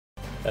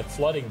That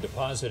flooding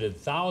deposited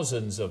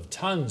thousands of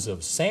tons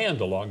of sand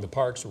along the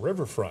park's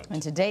riverfront.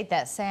 And to date,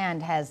 that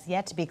sand has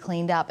yet to be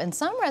cleaned up, and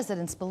some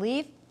residents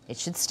believe it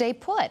should stay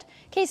put.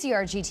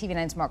 KCRG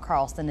TV9's Mark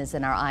Carlson is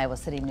in our Iowa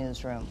City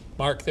newsroom.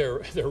 Mark,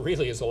 there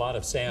really is a lot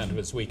of sand,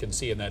 as we can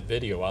see in that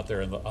video out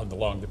there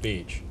along the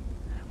beach.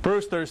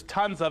 Bruce, there's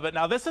tons of it.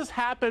 Now, this has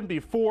happened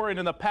before, and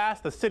in the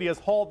past, the city has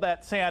hauled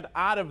that sand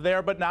out of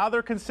there, but now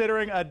they're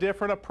considering a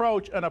different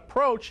approach, an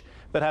approach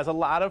that has a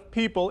lot of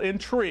people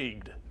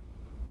intrigued.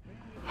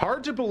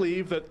 Hard to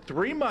believe that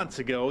 3 months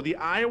ago, the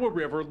Iowa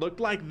River looked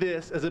like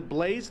this as it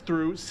blazed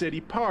through City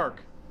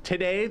Park.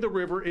 Today, the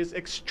river is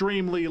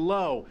extremely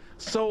low.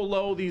 So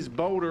low, these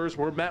boaters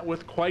were met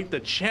with quite the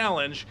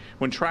challenge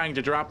when trying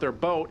to drop their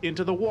boat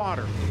into the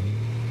water.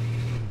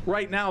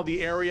 Right now,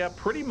 the area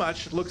pretty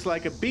much looks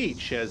like a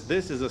beach, as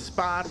this is a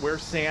spot where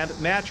sand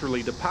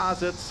naturally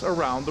deposits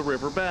around the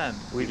river bend.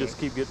 We just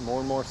keep getting more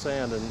and more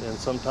sand, and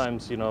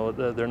sometimes, you know,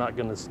 they're not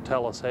going to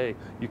tell us, hey,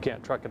 you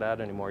can't truck it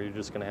out anymore, you're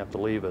just going to have to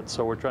leave it.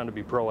 So we're trying to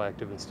be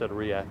proactive instead of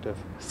reactive.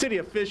 City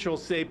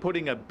officials say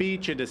putting a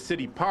beach into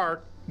City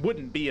Park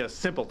wouldn't be a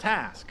simple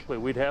task.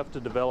 We'd have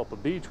to develop a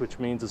beach, which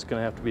means it's going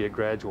to have to be a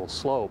gradual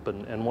slope,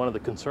 and one of the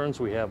concerns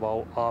we have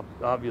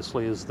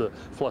obviously is the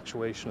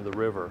fluctuation of the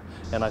river,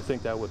 and I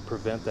think that would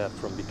prevent that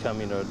from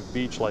becoming a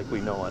beach like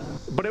we know it.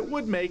 But it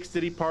would make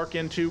City Park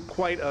into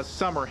quite a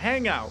summer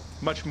hangout,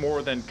 much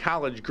more than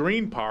College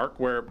Green Park,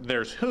 where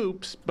there's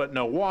hoops but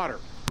no water.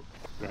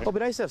 Well, it'd be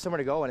nice to have somewhere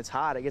to go when it's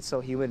hot. It gets so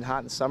humid and hot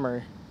in the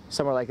summer.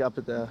 Somewhere like up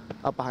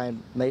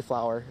behind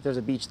Mayflower. If there's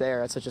a beach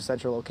there, it's such a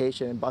central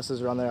location, and buses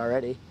are on there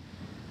already.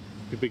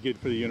 It'd be good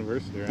for the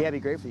university, right? Yeah,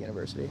 it'd be great for the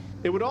university.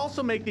 It would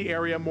also make the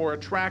area more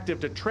attractive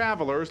to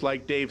travelers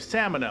like Dave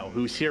Samino,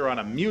 who's here on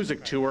a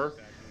music tour,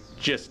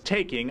 just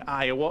taking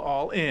Iowa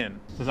all in.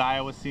 Does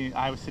Iowa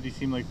City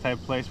seem like the type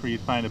of place where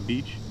you'd find a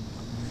beach?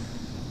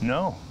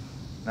 No,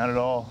 not at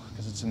all,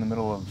 because it's in the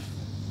middle of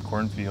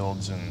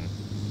cornfields,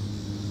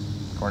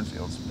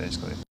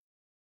 basically.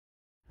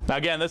 Now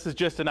again, this is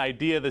just an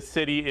idea the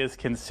city is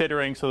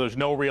considering, so there's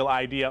no real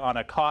idea on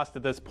a cost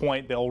at this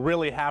point. They'll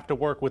really have to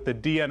work with the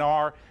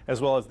DNR as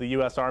well as the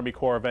U.S. Army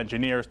Corps of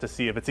Engineers to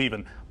see if it's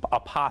even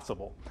a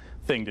possible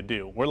thing to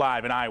do. We're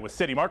live in Iowa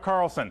City. Mark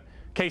Carlson,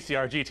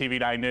 KCRG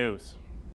TV9 News.